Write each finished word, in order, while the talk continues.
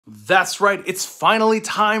That's right, it's finally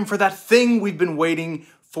time for that thing we've been waiting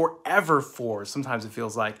forever for. Sometimes it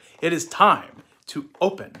feels like it is time to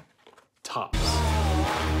open tops.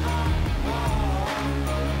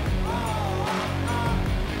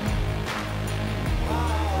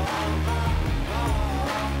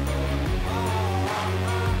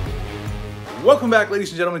 Welcome back,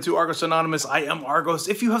 ladies and gentlemen, to Argos Anonymous. I am Argos.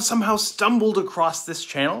 If you have somehow stumbled across this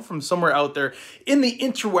channel from somewhere out there in the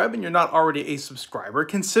interweb and you're not already a subscriber,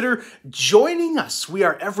 consider joining us. We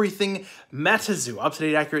are everything MetaZoo.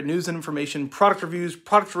 Up-to-date, accurate news and information, product reviews,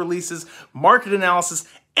 product releases, market analysis,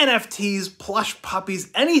 NFTs, plush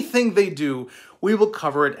puppies, anything they do, we will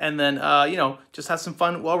cover it and then, just have some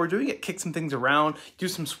fun while we're doing it. Kick some things around, do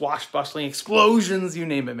some swashbuckling, explosions, you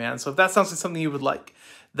name it, man. So if that sounds like something you would like,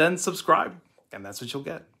 then subscribe. And that's what you'll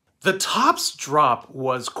get. The Topps drop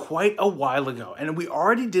was quite a while ago, and we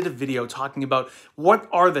already did a video talking about what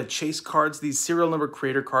are the chase cards, these serial number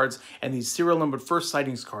creator cards, and these serial numbered first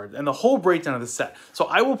sightings cards, and the whole breakdown of the set. So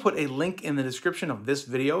I will put a link in the description of this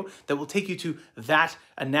video that will take you to that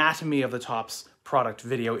anatomy of the Topps product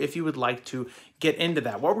video if you would like to get into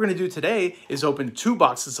that. What we're going to do today is open 2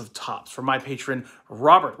 boxes of Topps for my patron,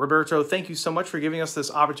 Robert. Roberto, thank you so much for giving us this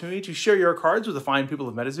opportunity to share your cards with the fine people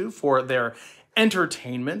of MetaZoo for their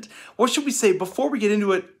entertainment. What should we say before we get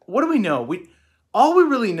into it? What do we know? All we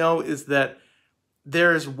really know is that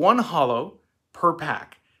there's 1 holo per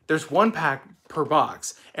pack. There's 1 pack per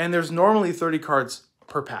box, and there's normally 30 cards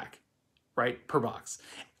per pack, right? Per box.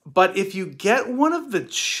 But if you get one of the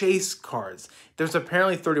chase cards, there's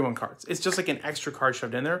apparently 31 cards. It's just like an extra card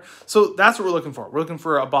shoved in there. So that's what we're looking for. We're looking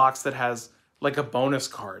for a box that has like a bonus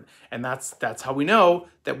card, and that's how we know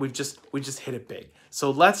that we just hit it big. So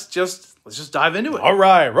let's just dive into it. All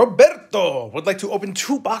right, Roberto would like to open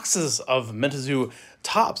 2 boxes of MetaZoo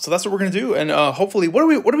Topps. So that's what we're gonna do, and hopefully, what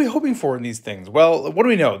are we hoping for in these things? Well, what do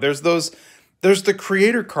we know? There's the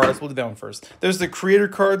creator cards. We'll do that one first. There's the creator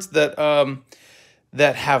cards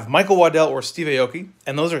that have Michael Waddell or Steve Aoki,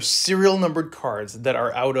 and those are serial numbered cards that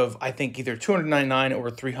are out of, I think, either 299 or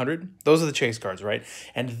 300. Those are the chase cards, right?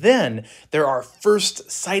 And then there are first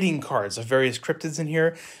sighting cards of various cryptids in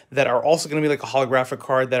here that are also going to be like a holographic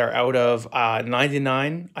card that are out of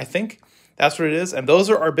 99, I think. That's what it is. And those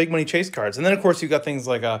are our big money chase cards. And then, of course, you've got things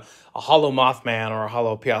like a holo Mothman or a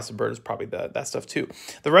holo Piazza Bird is probably that stuff too.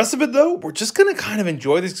 The rest of it, though, we're just going to kind of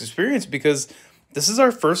enjoy this experience because this is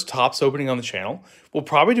our first Topps opening on the channel. We'll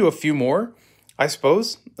probably do a few more, I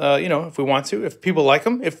suppose, if we want to. If people like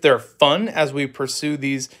them, if they're fun as we pursue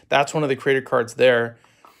these. That's one of the creator cards there.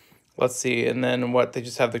 Let's see. And then what? They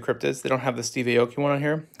just have the cryptids. They don't have the Steve Aoki one on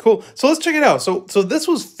here. Cool. So let's check it out. So this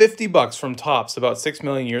was 50 bucks from Topps about 6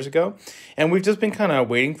 million years ago. And we've just been kind of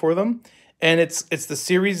waiting for them. And it's the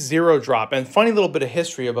Series 0 drop. And funny little bit of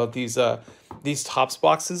history about these Topps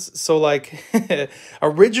boxes. So like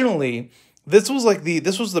originally, this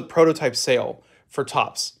was the prototype sale for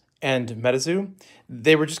Topps and MetaZoo.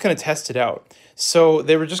 They were just going to test it out. So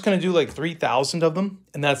they were just going to do like 3,000 of them,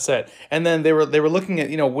 and that's it. And then they were looking at,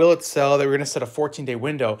 will it sell? They were going to set a 14-day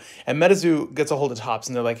window. And MetaZoo gets a hold of Topps,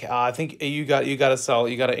 and they're like, I think you got to sell.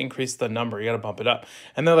 You got to increase the number. You got to bump it up.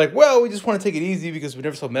 And they're like, well, we just want to take it easy because we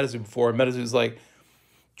never sold MetaZoo before. And MetaZoo's like,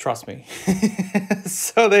 trust me.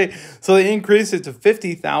 so they increased it to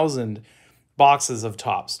 50,000 boxes of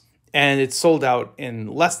Topps. And it sold out in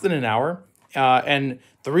less than an hour. And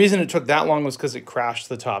the reason it took that long was because it crashed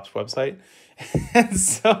the Topps website. And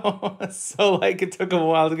so like it took them a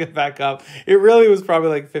while to get back up. It really was probably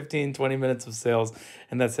like 15, 20 minutes of sales,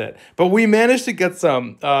 and that's it. But we managed to get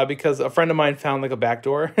some because a friend of mine found like a back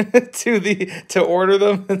door to order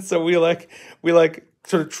them. And so we sort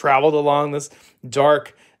of traveled along this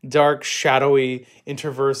dark, shadowy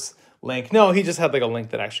interverse link. No, he just had like a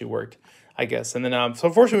link that actually worked, I guess. And then, so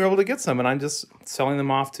unfortunately, we were able to get some, and I'm just selling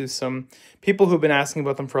them off to some people who've been asking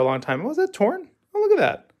about them for a long time. Was that torn? Oh, look at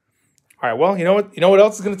that. All right, well, you know what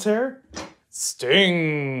else is going to tear?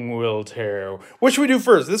 Sting will tear. What should we do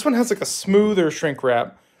first? This one has like a smoother shrink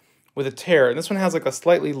wrap with a tear, and this one has like a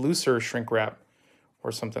slightly looser shrink wrap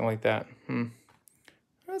or something like that.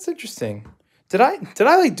 That's interesting. Did I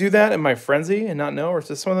like do that in my frenzy and not know, or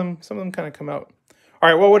does some of them kind of come out? All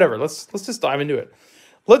right, well, whatever. Let's just dive into it.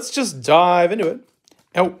 Let's just dive into it.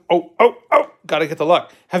 Oh, gotta get the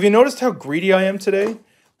luck. Have you noticed how greedy I am today?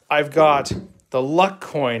 I've got the luck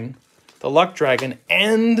coin, the luck dragon,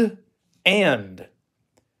 and the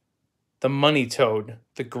money toad,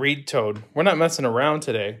 the greed toad. We're not messing around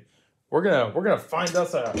today. We're gonna find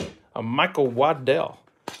us a Michael Waddell.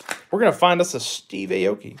 We're gonna find us a Steve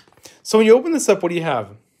Aoki. So when you open this up, what do you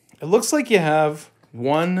have? It looks like you have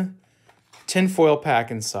one tinfoil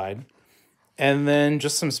pack inside. and then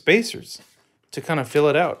just some spacers to kind of fill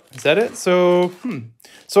it out. Is that it? So,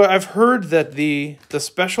 So I've heard that the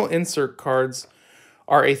special insert cards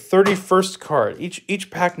are a 31st card. Each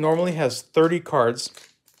pack normally has 30 cards,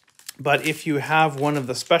 but if you have one of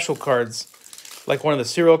the special cards, like one of the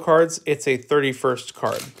serial cards, it's a 31st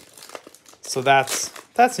card. So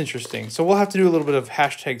that's interesting. So we'll have to do a little bit of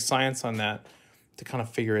hashtag science on that to kind of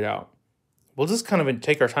figure it out. We'll just kind of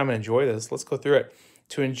take our time and enjoy this. Let's go through it.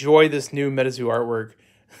 To enjoy this new MetaZoo artwork.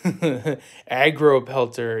 Aggro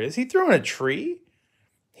Pelter. Is he throwing a tree?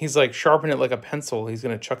 He's like sharpening it like a pencil. He's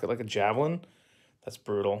going to chuck it like a javelin. That's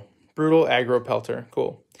brutal. Brutal Aggro Pelter.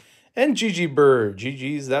 Cool. And GG Bird.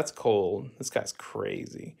 GG's, that's cold. This guy's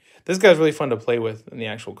crazy. This guy's really fun to play with in the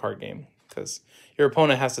actual card game because your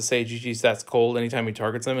opponent has to say GG's, that's cold anytime he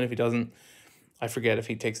targets him. And if he doesn't, I forget if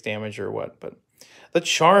he takes damage or what. But the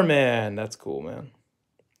Charman. That's cool, man.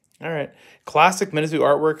 All right. Classic MetaZoo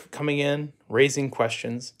artwork coming in, raising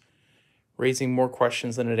questions. Raising more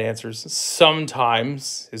questions than it answers.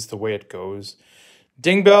 Sometimes is the way it goes.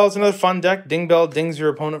 Ding Bell is another fun deck. Ding Bell dings your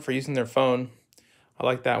opponent for using their phone. I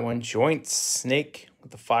like that one. Joint Snake with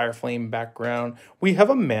the Fire Flame background. We have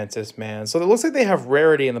a Mantis, man. So it looks like they have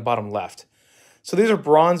rarity in the bottom left. So these are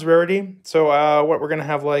bronze rarity. So what we're going to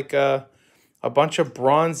have like a bunch of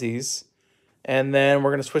bronzies. And then we're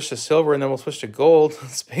going to switch to silver and then we'll switch to gold.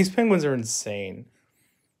 Space Penguins are insane.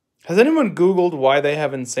 Has anyone Googled why they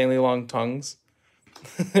have insanely long tongues?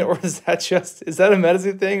 Or is that a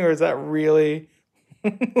MetaZoo thing? Or is that really,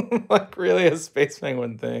 like really a Space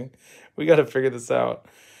Penguin thing? We got to figure this out.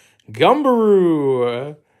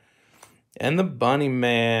 Gumbaroo. And the Bunny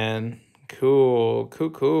Man. Cool,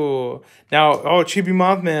 cool, cool. Now, oh, Chibi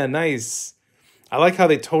Mothman, nice. I like how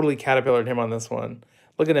they totally caterpillared him on this one.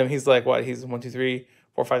 Look at him, he's like, what? He's 1, 2, 3,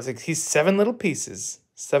 4, 5, 6. He's 7 little pieces.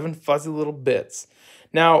 7 fuzzy little bits.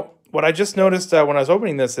 Now, what I just noticed when I was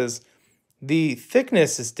opening this is the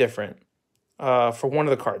thickness is different for one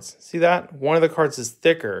of the cards. See that? One of the cards is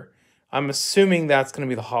thicker. I'm assuming that's going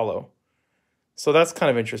to be the Holo. So that's kind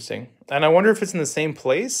of interesting. And I wonder if it's in the same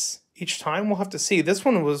place each time. We'll have to see. This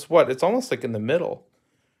one was what? It's almost like in the middle.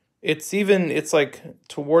 It's like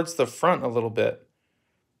towards the front a little bit.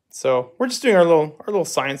 So we're just doing our little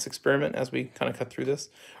science experiment as we kind of cut through this.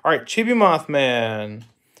 All right, Chibi Mothman.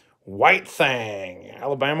 White Thang,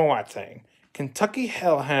 Alabama White Thang. Kentucky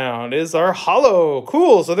Hellhound is our Holo.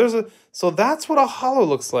 Cool. So that's what a Holo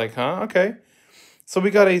looks like, huh? Okay. So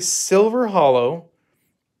we got a silver Holo,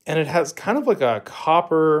 and it has kind of like a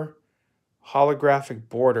copper holographic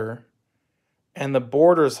border, and the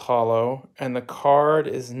border's hollow, and the card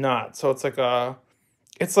is not. So it's like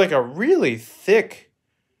a really thick,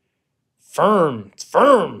 firm. It's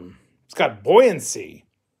firm. It's got buoyancy.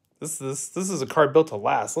 This is a card built to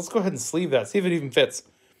last. Let's go ahead and sleeve that. See if it even fits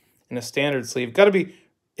in a standard sleeve. Got to be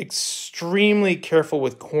extremely careful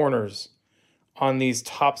with corners on these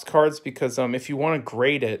Topps cards because if you want to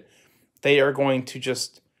grade it, they are going to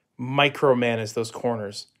just micromanage those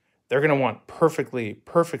corners. They're going to want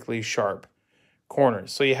perfectly sharp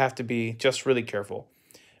corners. So you have to be just really careful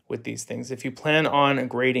with these things. If you plan on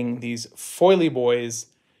grading these foily boys,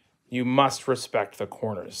 you must respect the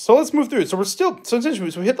corners. So let's move through. So it's interesting.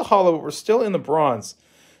 So we hit the Holo, but we're still in the bronze.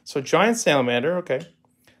 So Giant Salamander, okay.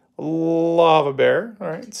 Lava Bear, all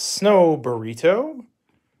right. Snow Burrito.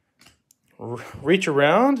 Reach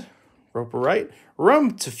Around. Roper Right.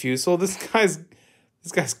 Rum Tafusel. This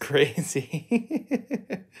guy's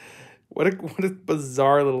crazy. What a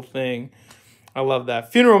bizarre little thing. I love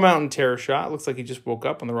that. Funeral Mountain Terror Shot. Looks like he just woke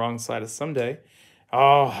up on the wrong side of Someday.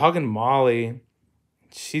 Oh, Huggin' Molly.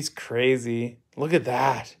 She's crazy. Look at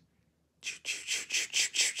that.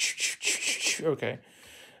 Okay.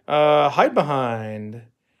 Hide Behind.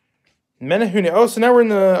 Menahune. Oh, so now we're in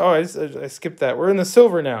the... Oh, I skipped that. We're in the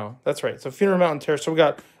silver now. That's right. So Funeral Mountain Terror. So we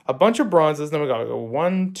got a bunch of bronzes. Then we got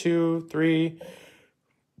 1, 2, 3,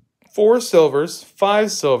 4 silvers.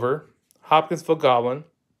 5 silver. Hopkinsville Goblin.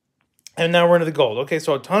 And now we're into the gold. Okay,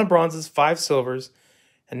 so a ton of bronzes. 5 silvers.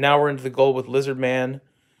 And now we're into the gold with Lizard Man.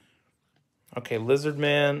 Okay, Lizard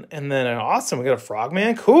Man, and then awesome, we got a Frog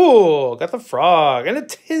Man. Cool, got the frog, and a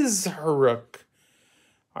Tizharuk.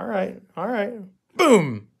 All right.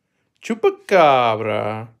 Boom,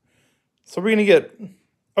 Chupacabra. So we're gonna get,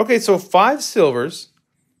 okay, so 5 silvers,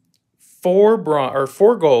 4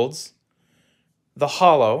 golds, the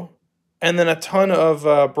Holo, and then a ton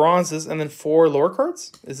of bronzes, and then 4 lore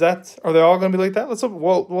cards. Are they all gonna be like that?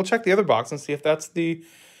 We'll check the other box and see if that's the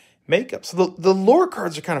makeup. So the lore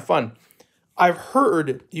cards are kind of fun. I've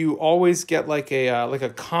heard you always get like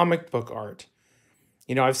a comic book art.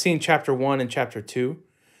 You know, I've seen chapter 1 and chapter 2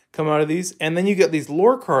 come out of these. And then you get these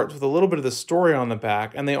lore cards with a little bit of the story on the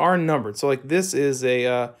back, and they are numbered. So like this is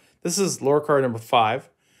lore card number 5,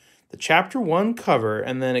 the chapter 1 cover,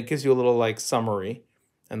 and then it gives you a little like summary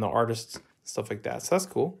and the artist, stuff like that. So that's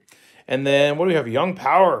cool. And then what do we have? Young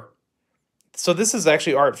Power. So this is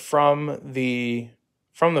actually art from the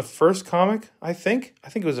first comic, I think. I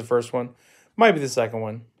think it was the first one. Might be the second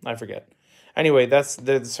one. I forget. Anyway,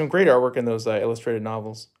 there's some great artwork in those illustrated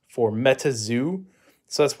novels for MetaZoo.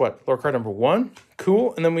 So that's what? Lore card number 1.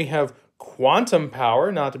 Cool. And then we have Quantum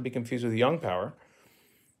Power, not to be confused with Young Power,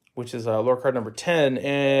 which is lore card number 10.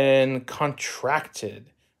 And Contracted.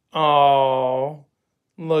 Oh,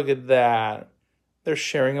 look at that. They're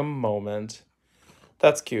sharing a moment.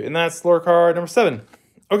 That's cute. And that's lore card number 7.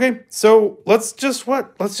 Okay, so let's just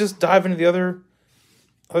dive into the other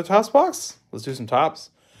tops box. Let's do some tops.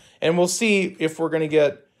 And we'll see if we're going to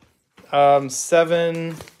get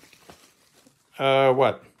 7...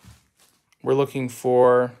 what? We're looking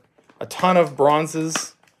for a ton of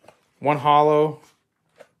bronzes, 1 holo.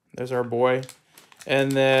 There's our boy.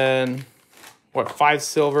 And then, what, 5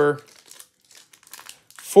 silver,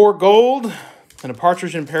 4 gold, and a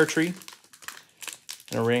partridge in a pear tree,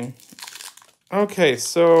 and a ring. Okay,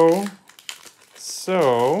 so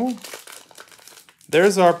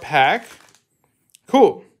there's our pack.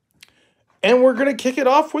 Cool. And we're gonna kick it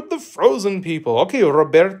off with the frozen people. Okay,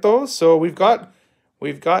 Roberto. So we've got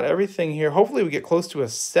everything here. Hopefully we get close to a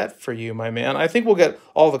set for you, my man. I think we'll get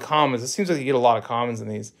all the commons. It seems like you get a lot of commons in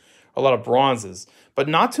these, a lot of bronzes, but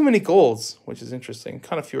not too many golds, which is interesting.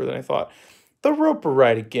 Kind of fewer than I thought. The Roper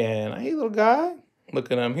right again. Hey, little guy.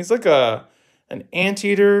 Look at him. He's like an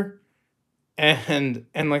anteater and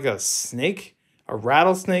like a snake, a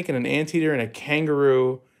rattlesnake and an anteater and a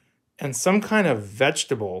kangaroo and some kind of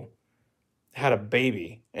vegetable had a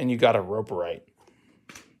baby, and you got a Roperite.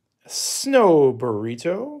 Snow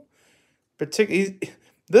Burrito.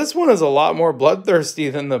 This one is a lot more bloodthirsty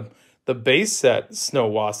than the base set Snow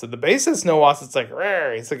Wasset. The base set Snow Wasset's like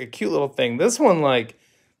rare. It's like a cute little thing. This one like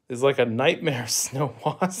is like a nightmare Snow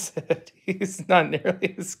Wasset. He's not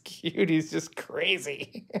nearly as cute. He's just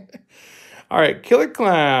crazy. All right, Killer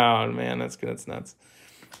Clown. Man, that's good. That's nuts.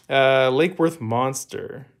 Lake Worth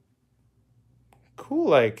Monster. Cool,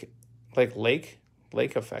 like lake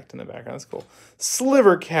effect in the background. That's cool.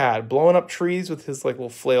 Sliver Cat blowing up trees with his like little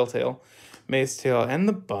flail tail, mace tail, and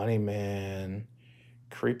the Bunny Man,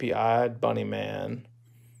 creepy eyed Bunny Man.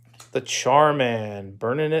 The Charman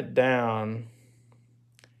burning it down,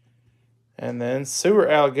 and then Sewer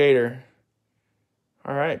Alligator.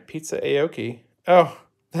 All right, Pizza Aoki. Oh,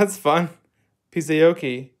 that's fun. Pizza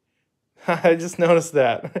Aoki. I just noticed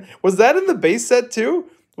that. Was that in the base set too?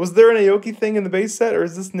 Was there an Aoki thing in the base set, or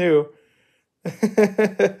is this new?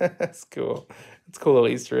 That's cool. It's a cool little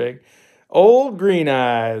Easter egg. Old Green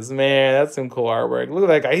Eyes. Man, that's some cool artwork. Look at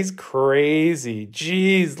that guy. He's crazy.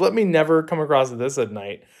 Jeez, let me never come across this at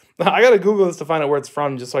night. I got to Google this to find out where it's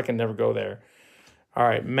from just so I can never go there. All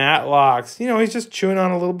right, Matlocks. You know, he's just chewing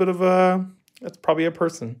on a little bit of a... That's probably a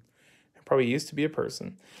person. It probably used to be a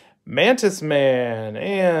person. Mantis Man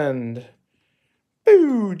and...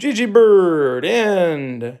 Boo! Gigi Bird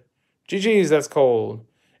and... GG's, that's cold.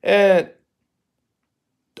 And...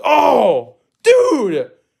 Oh!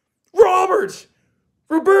 Dude! Roberto,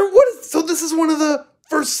 what is... So this is one of the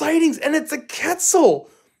first sightings, and it's a Quetzal!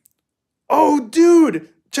 Oh, dude!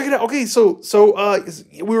 Check it out. Okay, so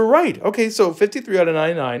we were right. Okay, so 53 out of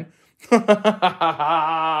 99.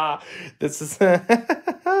 This is...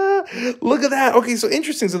 Look at that. Okay, so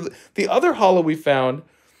interesting. So the other holo we found...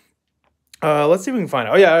 let's see if we can find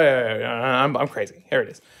it. Oh, yeah. I'm crazy. Here it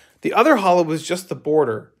is. The other holo was just the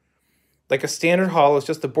border. Like a standard holo is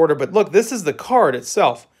just the border. But look, this is the card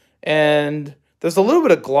itself. And there's a little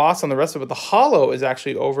bit of gloss on the rest of it. But the holo is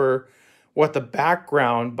actually over what the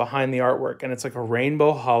background behind the artwork. And it's like a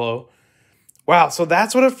rainbow holo. Wow, so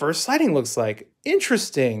that's what a first sighting looks like.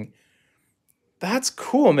 Interesting. That's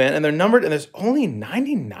cool, man. And they're numbered, and there's only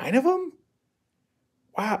 99 of them?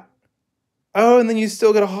 Wow. Oh, and then you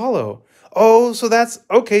still get a holo. Oh, so that's...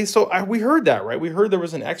 Okay, so we heard that, right? We heard there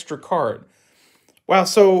was an extra card. Wow,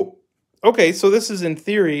 so... Okay, so this is in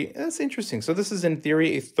theory... That's interesting. So this is in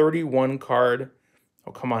theory a 31 card...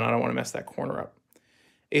 Oh, come on, I don't want to mess that corner up.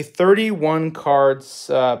 A 31 cards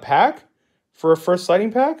pack for a first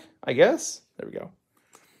sighting pack, I guess. There we go.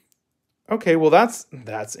 Okay, well that's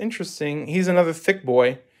interesting. He's another thick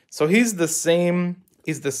boy. So he's the same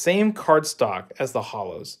card stock as the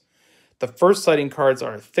holos. The first sighting cards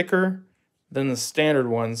are thicker than the standard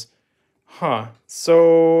ones. Huh.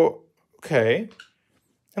 So okay.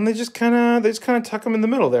 And they just kind of tuck them in the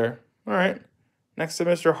middle there. All right. next to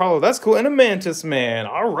Mr. Holo. That's cool. And a Mantis Man.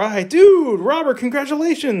 All right, dude. Robert,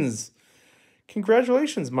 congratulations.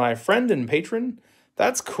 Congratulations, my friend and patron.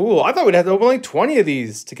 That's cool. I thought we'd have to open like 20 of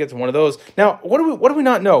these to get to one of those. Now, what do we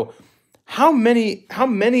not know? How many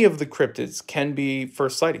of the cryptids can be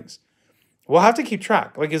first sightings? We'll have to keep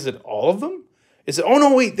track. Like, is it all of them? Is it? Oh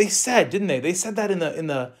no, wait. They said, didn't they? They said that in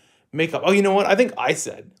the makeup. Oh, you know what? I think I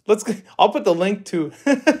said. I'll put the link to.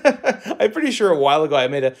 I'm pretty sure a while ago I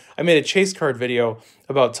made a chase card video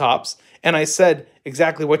about tops, and I said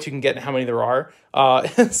exactly what you can get and how many there are.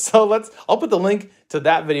 So I'll put the link to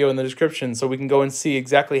that video in the description so we can go and see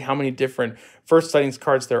exactly how many different first sightings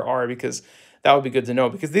cards there are, because that would be good to know.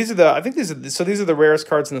 Because these are the rarest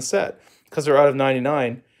cards in the set because they're out of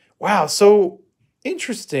 99. Wow, so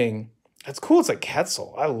interesting. That's cool. It's like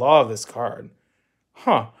Quetzal. I love this card.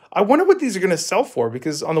 Huh. I wonder what these are going to sell for,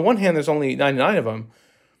 because on the one hand, there's only 99 of them.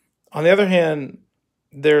 On the other hand,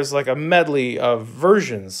 there's like a medley of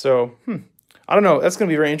versions. So, I don't know. That's going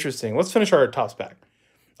to be very interesting. Let's finish our tops pack.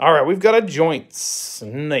 All right, we've got a joint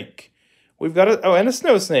snake. We've got and a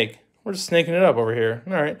snow snake. We're just snaking it up over here.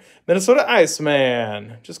 All right, Minnesota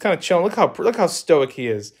Iceman. Just kind of chilling. Look how stoic he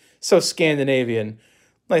is. So Scandinavian.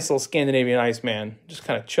 Nice little Scandinavian Iceman. Just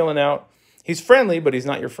kind of chilling out. He's friendly, but he's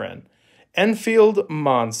not your friend. Enfield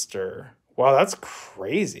Monster. Wow, that's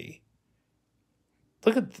crazy.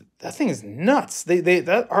 Look at that thing is nuts. That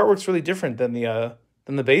artwork's really different than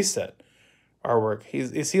the base set artwork.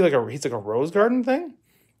 He's like a rose garden thing?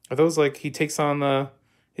 Are those like he takes on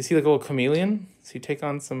is he like a little chameleon? Does he take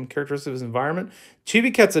on some characteristics of his environment?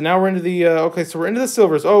 Chibi Quetzal. Now we're into the okay, so we're into the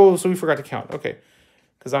silvers. Oh, so we forgot to count. Okay.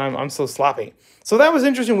 Because I'm so sloppy. So that was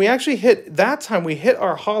interesting. We actually hit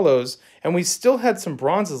our holos, and we still had some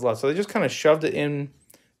bronzes left. So they just kind of shoved it in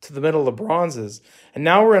to the middle of the bronzes. And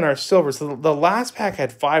now we're in our silvers. So the last pack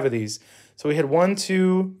had 5 of these. So we had 1,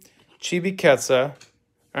 2, Chibi Quetzal.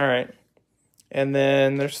 All right. And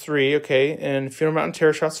then there's 3. Okay. And Funeral Mountain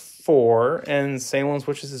Terror Shots 4. And St. Lawrence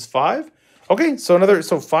Witches is 5. Okay.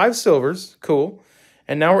 So 5 silvers. Cool.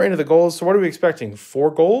 And now we're into the golds. So what are we expecting?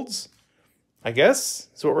 4 golds? I guess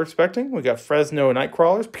is what we're expecting. We got Fresno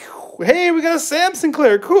Nightcrawlers. Pew! Hey, we got a Sam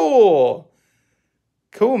Sinclair. Cool.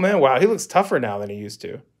 Cool, man. Wow, he looks tougher now than he used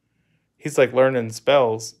to. He's like learning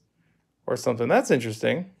spells or something. That's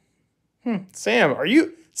interesting. Sam, are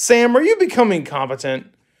you becoming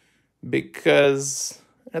competent? Because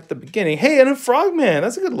at the beginning, hey, and a Frogman.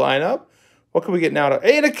 That's a good lineup. What can we get now?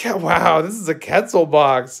 Hey, and wow, this is a Quetzal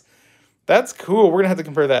box. That's cool. We're going to have to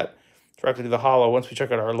compare that directly to the holo once we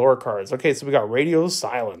check out our lore cards. Okay, so we got Radio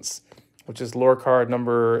Silence, which is lore card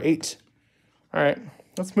number 8. All right,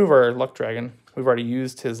 let's move our Luck Dragon. We've already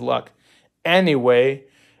used his luck. Anyway,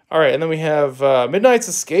 all right, and then we have Midnight's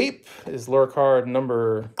Escape is lore card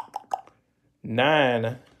number 9.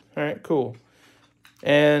 All right, cool.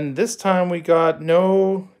 And this time we got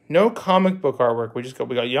no comic book artwork.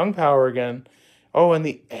 We got Young Power again. Oh, and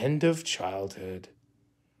the End of Childhood.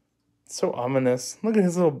 So ominous. Look at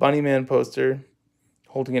his little bunny man poster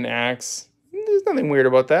holding an axe. There's nothing weird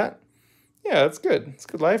about that. Yeah, that's good. It's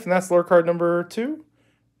good life. And that's lore card number 2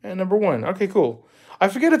 and number 1. Okay, cool. I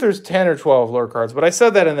forget if there's 10 or 12 lore cards, but I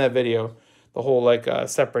said that in that video, the whole like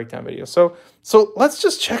set breakdown video. So let's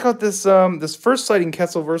just check out this this first sighting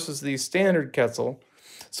Quetzal versus the standard Quetzal.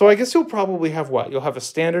 So I guess you'll probably have what? You'll have a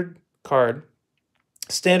standard card,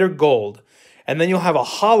 standard gold, and then you'll have a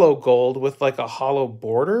holo gold with like a holo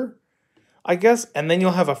border, I guess, and then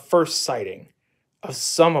you'll have a first sighting of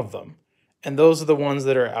some of them. And those are the ones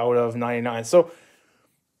that are out of 99. So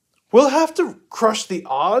we'll have to crush the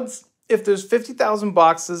odds if there's 50,000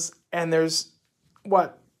 boxes and there's,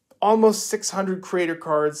 what, almost 600 creator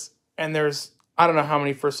cards, and there's, I don't know how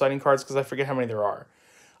many first sighting cards because I forget how many there are.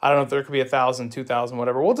 I don't know if there could be 1,000, 2,000,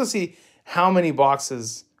 whatever. We'll just see how many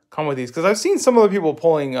boxes come with these, because I've seen some other people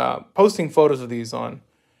posting photos of these on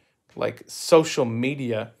like social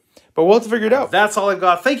media. But we'll have to figure it out. That's all I've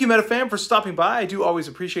got. Thank you, MetaFam, for stopping by. I do always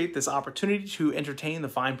appreciate this opportunity to entertain the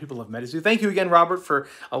fine people of MetaZoo. Thank you again, Robert, for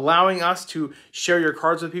allowing us to share your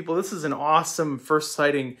cards with people. This is an awesome first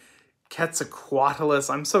sighting Quetzalcoatlus.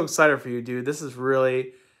 I'm so excited for you, dude. That's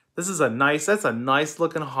a nice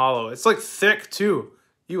looking holo. It's like thick too.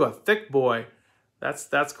 You a thick boy.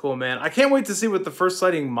 That's cool, man. I can't wait to see what the first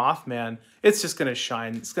sighting Mothman. It's just gonna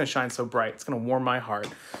shine. It's gonna shine so bright. It's gonna warm my heart.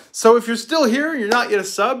 So if you're still here and you're not yet a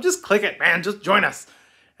sub, just click it, man. Just join us.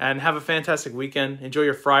 And have a fantastic weekend. Enjoy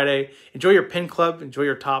your Friday. Enjoy your pin club. Enjoy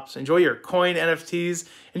your tops. Enjoy your coin NFTs.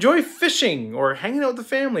 Enjoy fishing or hanging out with the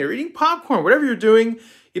family or eating popcorn. Whatever you're doing,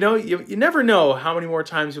 you know, you never know how many more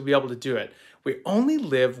times you'll be able to do it. We only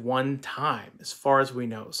live one time, as far as we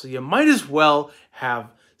know. So you might as well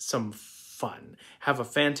have some fun. fun. Have a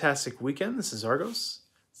fantastic weekend. This is Argos,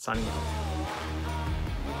 signing out.